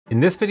In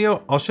this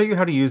video, I'll show you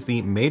how to use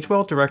the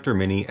Magewell Director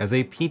Mini as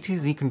a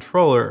PTZ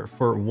controller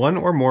for one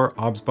or more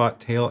OBSBOT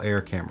Tail Air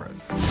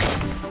cameras.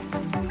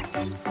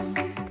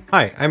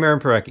 Hi, I'm Aaron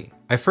Parecki.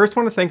 I first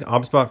want to thank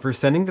OBSBOT for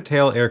sending the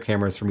Tail Air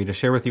cameras for me to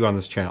share with you on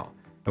this channel.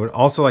 I would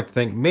also like to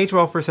thank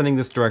Magewell for sending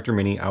this Director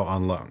Mini out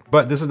on loan.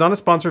 But this is not a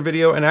sponsored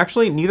video, and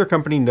actually neither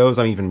company knows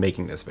I'm even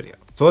making this video.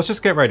 So let's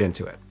just get right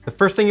into it. The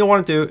first thing you'll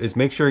want to do is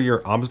make sure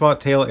your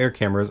OBSBOT Tail Air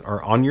cameras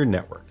are on your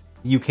network.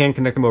 You can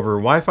connect them over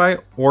Wi-Fi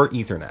or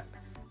Ethernet.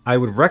 I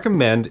would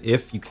recommend,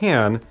 if you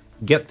can,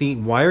 get the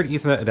wired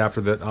Ethernet adapter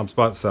that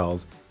OBSBOT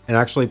sells and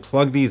actually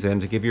plug these in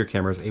to give your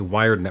cameras a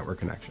wired network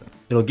connection.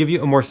 It'll give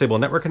you a more stable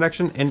network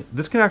connection, and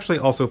this can actually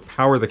also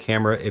power the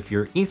camera if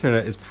your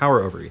Ethernet is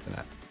power over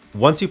Ethernet.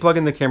 Once you plug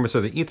in the cameras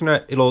to the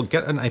Ethernet, it'll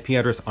get an IP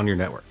address on your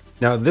network.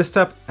 Now, this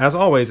step, as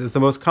always, is the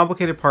most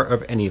complicated part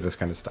of any of this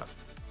kind of stuff,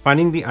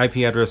 finding the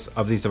IP address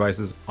of these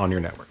devices on your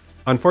network.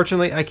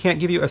 Unfortunately, I can't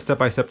give you a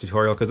step-by-step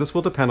tutorial because this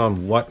will depend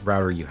on what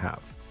router you have.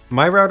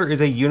 My router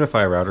is a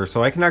Unify router,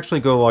 so I can actually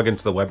go log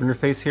into the web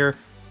interface here,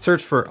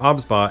 search for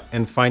OBSBOT,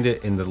 and find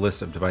it in the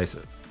list of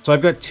devices. So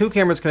I've got two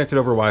cameras connected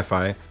over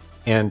Wi-Fi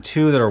and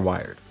two that are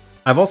wired.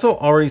 I've also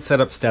already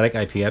set up static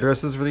IP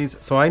addresses for these,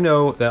 so I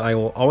know that I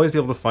will always be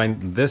able to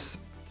find this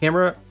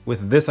camera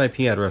with this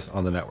IP address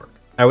on the network.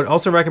 I would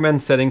also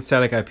recommend setting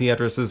static IP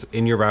addresses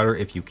in your router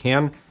if you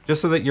can,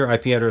 just so that your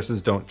IP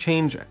addresses don't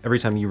change every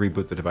time you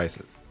reboot the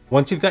devices.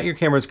 Once you've got your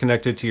cameras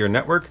connected to your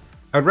network,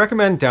 I would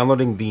recommend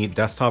downloading the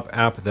desktop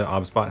app that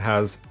OBSBOT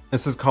has.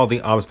 This is called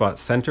the OBSBOT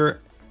Center,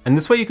 and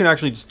this way you can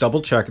actually just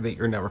double check that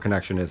your network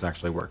connection is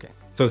actually working.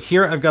 So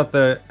here I've got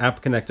the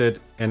app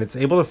connected, and it's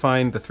able to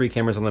find the three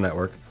cameras on the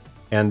network,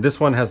 and this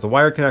one has the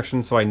wired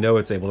connection, so I know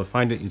it's able to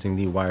find it using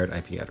the wired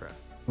IP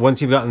address. Once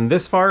you've gotten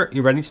this far,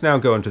 you're ready to now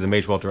go into the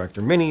Magewell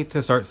Director Mini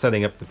to start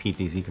setting up the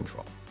PTZ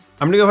control.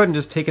 I'm going to go ahead and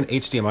just take an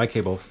HDMI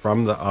cable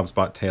from the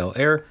OBSBOT Tail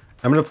Air.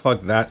 I'm going to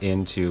plug that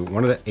into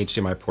one of the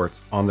HDMI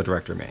ports on the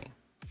Director Mini.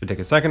 Should take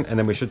a second, and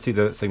then we should see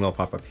the signal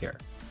pop up here.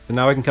 So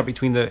now I can cut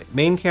between the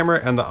main camera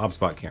and the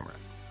OBSBOT camera.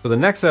 So the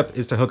next step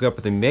is to hook up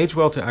with the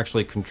Magewell to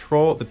actually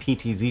control the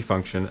PTZ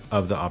function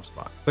of the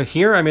OBSBOT. So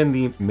here I'm in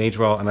the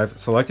Magewell and I've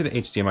selected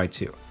HDMI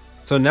 2.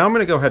 So now I'm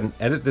going to go ahead and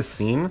edit this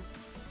scene.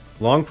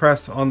 Long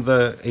press on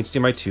the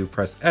HDMI 2,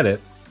 press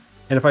edit.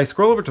 And if I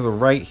scroll over to the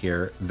right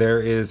here, there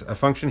is a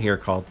function here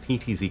called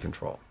PTZ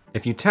control.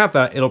 If you tap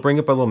that, it'll bring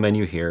up a little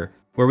menu here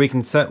where we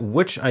can set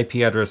which IP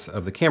address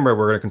of the camera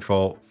we're going to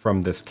control from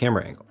this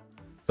camera angle.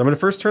 So I'm going to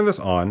first turn this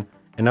on,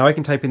 and now I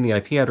can type in the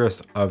IP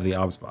address of the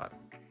OBSBOT.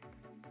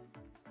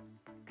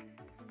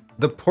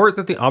 The port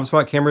that the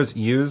OBSBOT cameras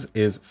use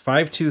is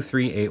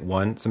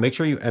 52381, so make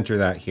sure you enter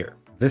that here.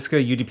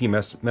 Visca UDP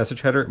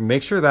message header,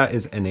 make sure that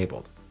is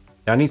enabled.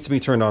 That needs to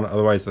be turned on,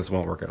 otherwise this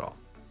won't work at all.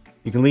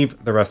 You can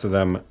leave the rest of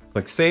them,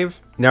 click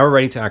save. Now we're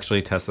ready to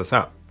actually test this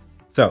out.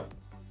 So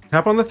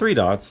tap on the three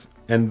dots,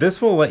 and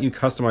this will let you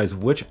customize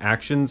which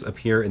actions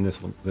appear in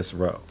this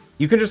row.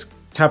 You can just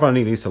tap on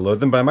any of these to load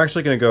them, but I'm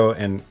actually going to go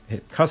and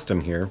hit custom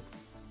here,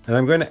 and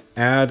I'm going to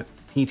add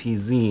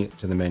PTZ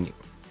to the menu.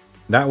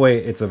 That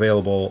way it's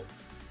available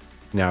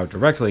now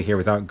directly here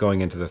without going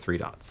into the three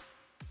dots.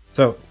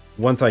 So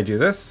once I do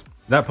this,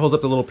 that pulls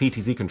up the little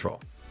PTZ control,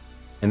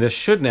 and this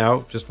should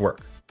now just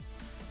work.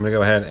 I'm going to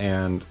go ahead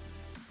and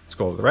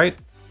scroll to the right,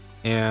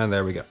 and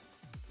there we go.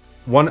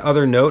 One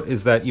other note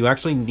is that you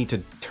actually need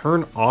to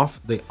turn off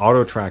the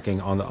auto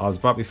tracking on the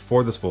OBSBOT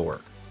before this will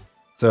work.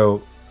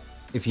 So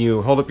if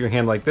you hold up your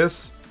hand like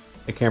this,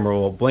 the camera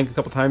will blink a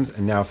couple times,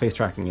 and now face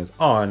tracking is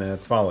on and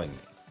it's following me.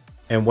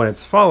 And when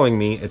it's following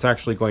me, it's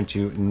actually going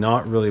to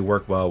not really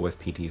work well with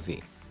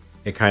PTZ.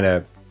 It kind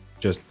of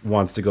just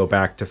wants to go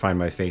back to find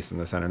my face in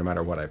the center no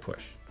matter what I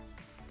push.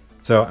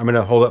 So I'm going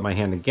to hold up my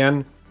hand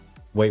again,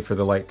 wait for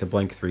the light to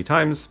blink 3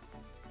 times.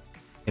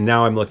 And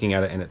now I'm looking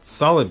at it and it's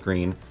solid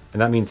green,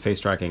 and that means face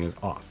tracking is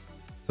off.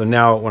 So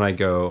now when I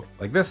go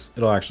like this,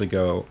 it'll actually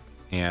go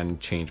and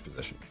change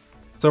positions.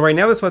 So right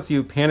now this lets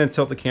you pan and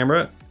tilt the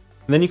camera,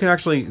 and then you can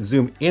actually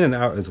zoom in and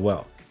out as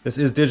well. This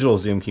is digital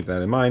zoom, keep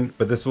that in mind,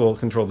 but this will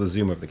control the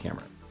zoom of the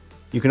camera.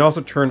 You can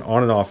also turn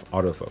on and off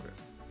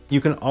autofocus. You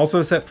can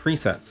also set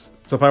presets.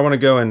 So if I want to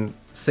go and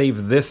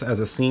save this as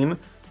a scene,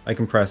 I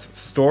can press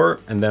store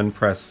and then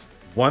press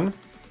 1.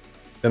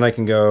 Then I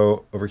can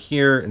go over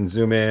here and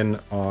zoom in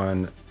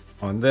on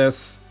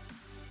this,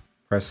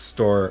 press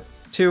store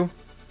 2.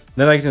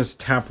 Then I can just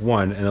tap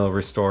 1 and it'll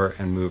restore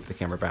and move the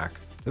camera back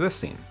to this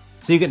scene.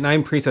 So you get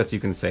 9 presets you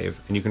can save,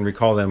 and you can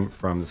recall them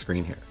from the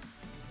screen here.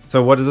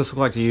 So what does this look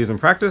like to use in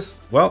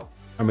practice? Well,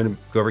 I'm going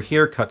to go over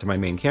here, cut to my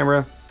main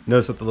camera.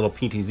 Notice that the little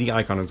PTZ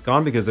icon is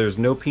gone because there's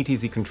no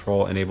PTZ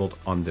control enabled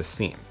on this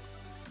scene.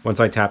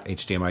 Once I tap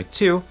HDMI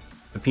 2,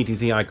 the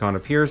PTZ icon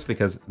appears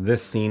because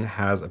this scene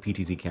has a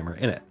PTZ camera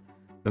in it.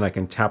 Then I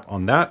can tap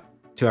on that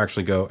to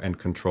actually go and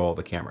control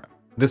the camera.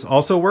 This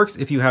also works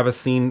if you have a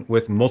scene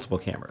with multiple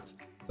cameras.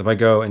 So if I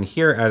go in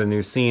here, add a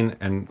new scene,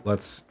 and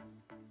let's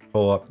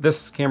pull up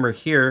this camera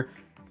here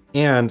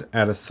and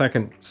add a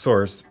second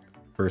source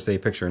for, say,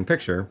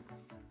 picture-in-picture.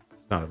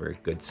 It's not a very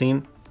good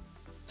scene.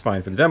 It's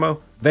fine for the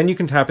demo. Then you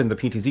can tap in the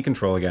PTZ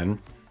control again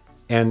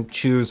and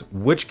choose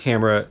which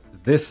camera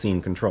this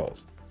scene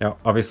controls. Now,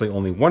 obviously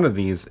only one of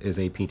these is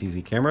a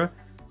PTZ camera,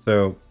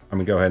 so I'm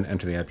gonna go ahead and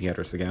enter the IP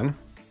address again.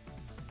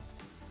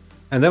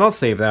 And then I'll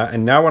save that.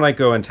 And now when I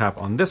go and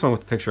tap on this one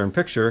with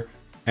picture-in-picture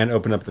and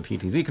open up the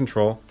PTZ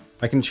control,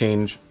 I can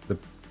change the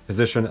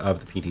position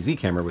of the PTZ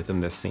camera within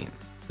this scene.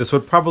 This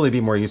would probably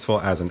be more useful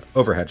as an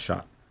overhead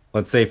shot.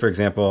 Let's say, for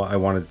example, I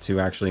wanted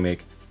to actually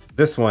make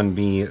this one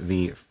be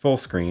the full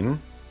screen.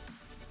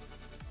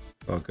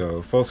 So I'll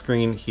go full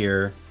screen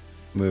here,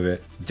 move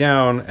it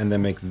down, and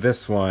then make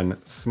this one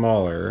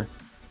smaller.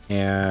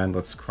 And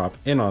let's crop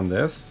in on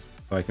this.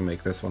 So I can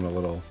make this one a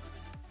little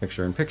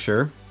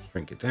picture-in-picture,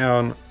 shrink it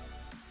down,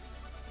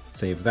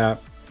 save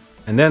that.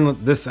 And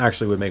then this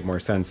actually would make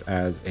more sense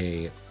as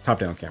a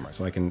top-down camera.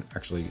 So I can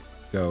actually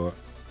go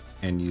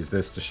and use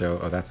this to show,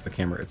 oh, that's the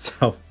camera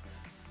itself.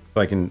 So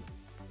I can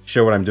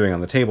show what I'm doing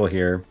on the table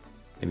here.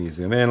 Maybe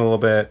zoom in a little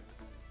bit.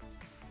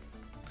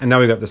 And now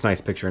we've got this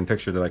nice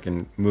picture-in-picture that I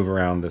can move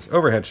around this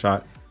overhead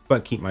shot,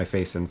 but keep my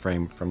face in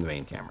frame from the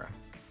main camera.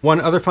 One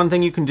other fun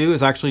thing you can do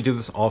is actually do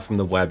this all from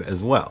the web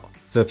as well.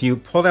 So if you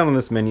pull down on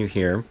this menu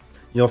here,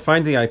 you'll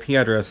find the IP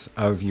address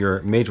of your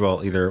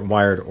Magewell, either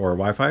wired or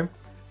Wi-Fi.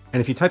 And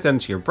if you type that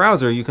into your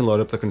browser, you can load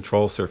up the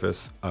control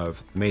surface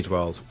of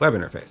Magewell's web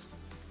interface.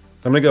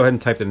 So I'm gonna go ahead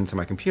and type that into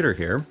my computer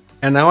here.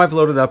 And now I've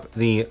loaded up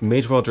the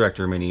Magewell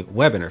Director Mini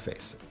web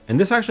interface. And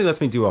this actually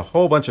lets me do a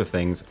whole bunch of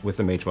things with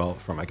the Magewell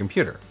from my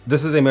computer.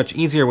 This is a much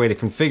easier way to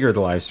configure the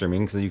live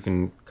streaming so you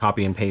can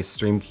copy and paste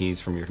stream keys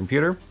from your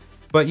computer.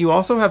 But you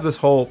also have this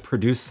whole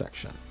produce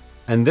section.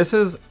 And this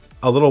is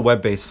a little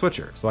web-based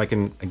switcher. So I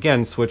can,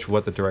 again, switch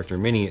what the Director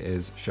Mini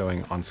is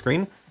showing on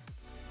screen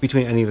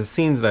between any of the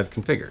scenes that I've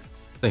configured.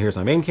 So here's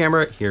my main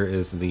camera, here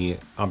is the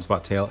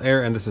OBSBOT Tail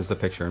Air, and this is the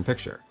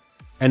picture-in-picture.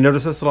 And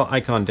notice this little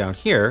icon down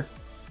here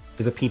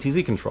is a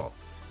PTZ control.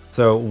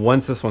 So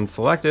once this one's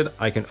selected,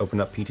 I can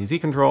open up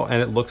PTZ control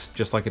and it looks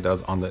just like it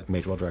does on the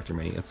Magewell Director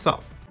Mini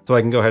itself. So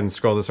I can go ahead and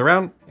scroll this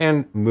around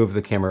and move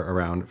the camera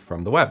around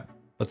from the web.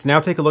 Let's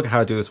now take a look at how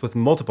to do this with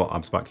multiple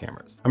OBSBOT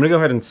cameras. I'm gonna go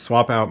ahead and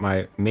swap out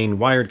my main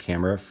wired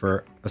camera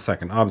for a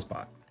second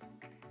OBSBOT.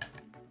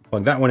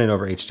 Plug that one in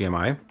over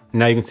HDMI. And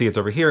now you can see it's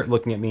over here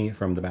looking at me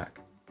from the back.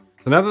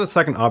 So now that the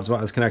second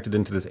OBSBOT is connected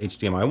into this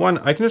HDMI one,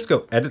 I can just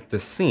go edit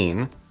this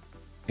scene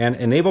and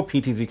enable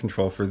PTZ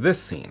control for this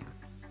scene.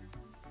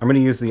 I'm going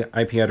to use the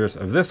IP address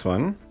of this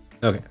one.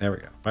 Okay, there we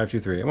go,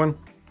 52381.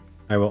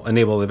 I will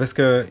enable the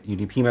Visca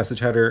UDP message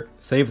header,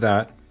 save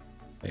that.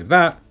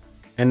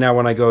 And now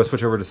when I go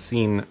switch over to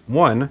scene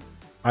 1,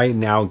 I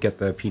now get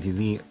the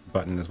PTZ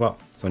button as well.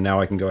 So now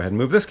I can go ahead and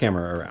move this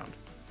camera around.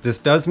 This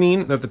does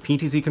mean that the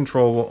PTZ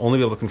control will only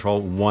be able to control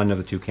one of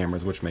the two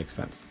cameras, which makes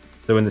sense.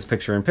 So in this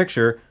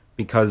picture-in-picture,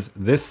 because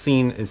this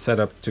scene is set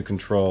up to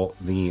control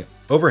the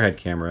overhead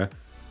camera,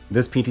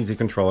 this PTZ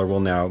controller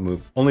will now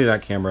move only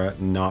that camera,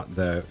 not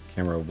the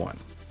camera 1.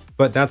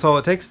 But that's all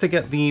it takes to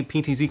get the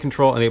PTZ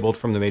control enabled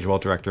from the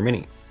Magewell Director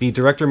Mini. The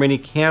Director Mini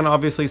can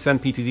obviously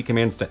send PTZ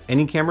commands to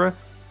any camera.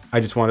 I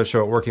just want to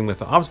show it working with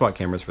the OBSBOT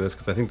cameras for this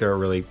because I think they're a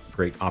really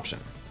great option.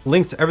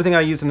 Links to everything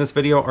I use in this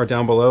video are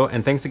down below,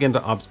 and thanks again to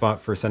OBSBOT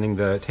for sending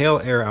the Tail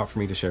Air out for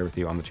me to share with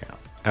you on the channel.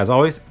 As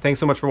always, thanks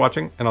so much for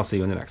watching, and I'll see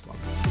you in the next one.